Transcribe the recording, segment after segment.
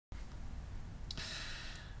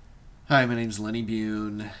Hi, my name's Lenny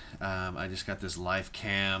Bune. I just got this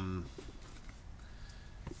LifeCam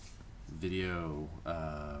video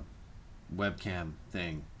webcam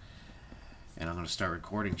thing, and I'm going to start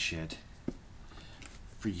recording shit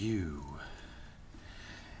for you.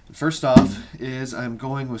 First off is I'm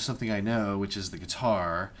going with something I know, which is the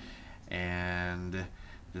guitar, and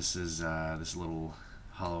this is this little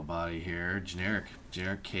hollow body here, generic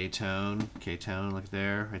K-tone, look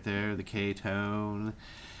there, right there, the K-tone.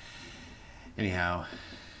 Anyhow,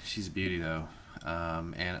 she's a beauty though,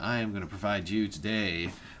 and I am going to provide you today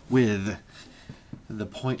with the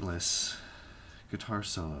pointless guitar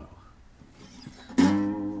solo.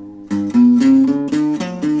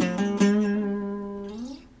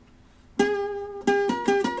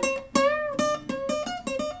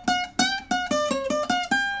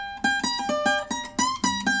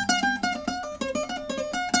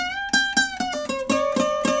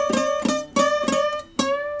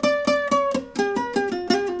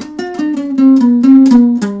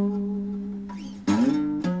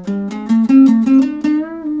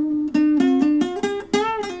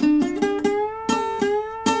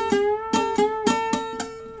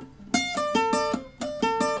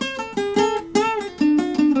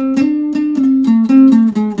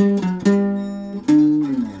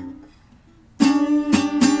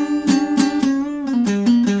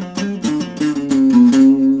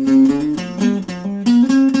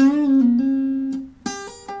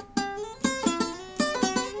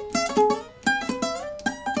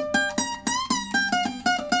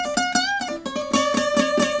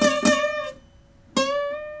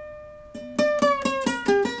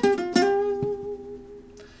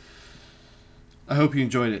 I hope you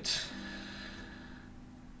enjoyed it.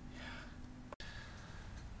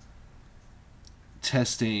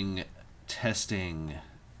 Testing.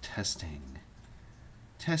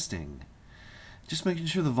 Just making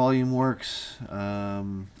sure the volume works. I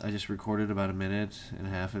just recorded about a minute and a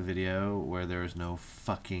half of video where there is no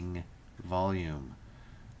fucking volume.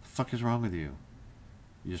 The fuck is wrong with you?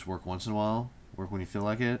 You just work once in a while? Work when you feel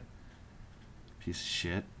like it? Piece of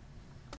shit.